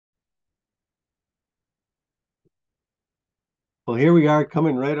Well, here we are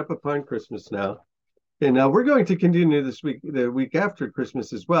coming right up upon Christmas now. And now we're going to continue this week, the week after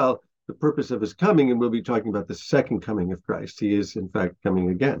Christmas as well, the purpose of his coming, and we'll be talking about the second coming of Christ. He is, in fact, coming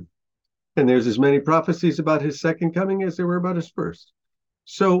again. And there's as many prophecies about his second coming as there were about his first.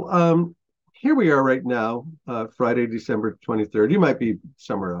 So here we are right now, Friday, December 23rd. You might be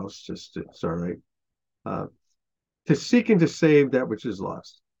somewhere else, just it's all right. Uh, to seek and to save that which is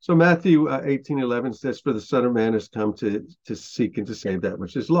lost. So Matthew 18:11 says, "For the Son of Man has come to seek and to save that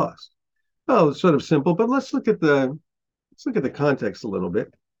which is lost." Oh, it's sort of simple, but let's look at the context a little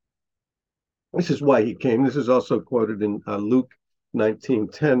bit. This is why he came. This is also quoted in Luke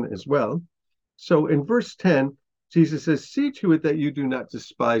 19:10 as well. So in verse 10, Jesus says, "See to it that you do not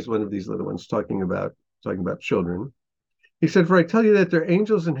despise one of these little ones," talking about children. He said, "For I tell you that their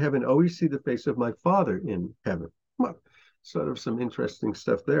angels in heaven always see the face of my Father in heaven." Well, sort of some interesting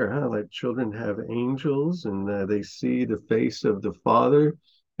stuff there, huh? Like children have angels and they see the face of the Father.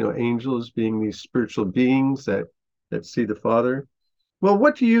 Angels being these spiritual beings that see the Father. Well,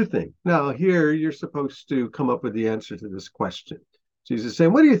 what do you think? Now, here you're supposed to come up with the answer to this question. Jesus is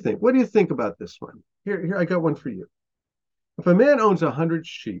saying, "What do you think? What do you think about this one? Here, I got one for you. If a man owns 100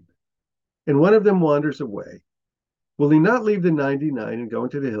 sheep and one of them wanders away, will he not leave the 99 and go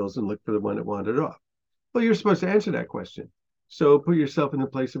into the hills and look for the one that wandered off?" Well, you're supposed to answer that question. So put yourself in the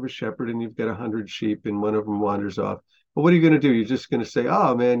place of a shepherd and you've got 100 sheep and one of them wanders off. Well, what are you going to do? You're just going to say,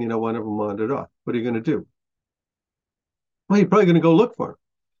 "Oh man, one of them wandered off." What are you going to do? Well, you're probably going to go look for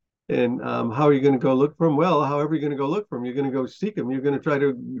him. And how are you going to go look for him? Well, however you're going to go look for him, you're going to go seek him. You're going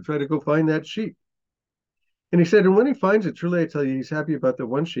to try to go find that sheep. And he said, "And when he finds it, truly I tell you, he's happy about the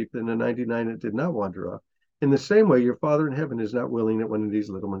one sheep than the 99 that did not wander off. In the same way, your Father in heaven is not willing that one of these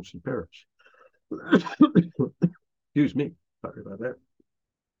little ones should perish." Excuse me. Sorry about that.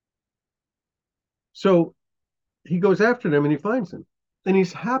 So he goes after them and he finds him. And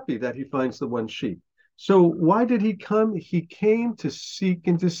he's happy that he finds the one sheep. So why did he come? He came to seek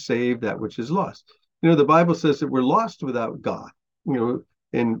and to save that which is lost. The Bible says that we're lost without God, you know,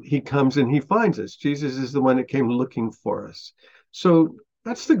 and he comes and he finds us. Jesus is the one that came looking for us. So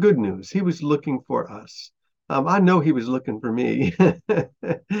that's the good news. He was looking for us. I know he was looking for me,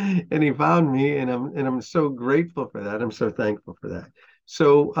 and he found me, and I'm so grateful for that. I'm so thankful for that.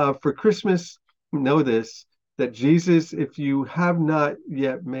 So for Christmas, know this, that Jesus, if you have not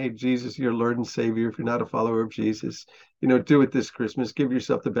yet made Jesus your Lord and Savior, if you're not a follower of Jesus, do it this Christmas. Give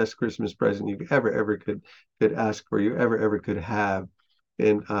yourself the best Christmas present you ever could ask for, you ever could have,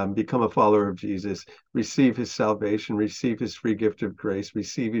 and become a follower of Jesus. Receive his salvation, receive his free gift of grace,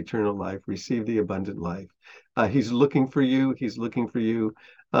 receive eternal life, receive the abundant life. He's looking for you. He's looking for you.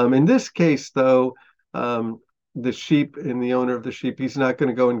 In this case, though, the sheep and the owner of the sheep, he's not going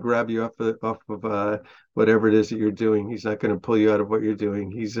to go and grab you off of whatever it is that you're doing. He's not going to pull you out of what you're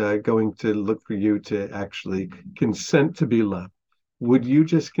doing. He's going to look for you to actually consent to be loved. Would you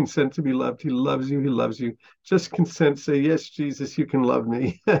just consent to be loved? He loves you. He loves you. Just consent. Say, "Yes, Jesus, you can love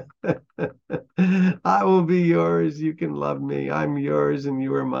me. I will be yours. You can love me. I'm yours and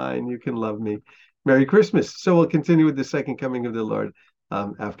you are mine. You can love me." Merry Christmas. So we'll continue with the second coming of the Lord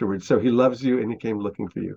afterwards. So he loves you and he came looking for you.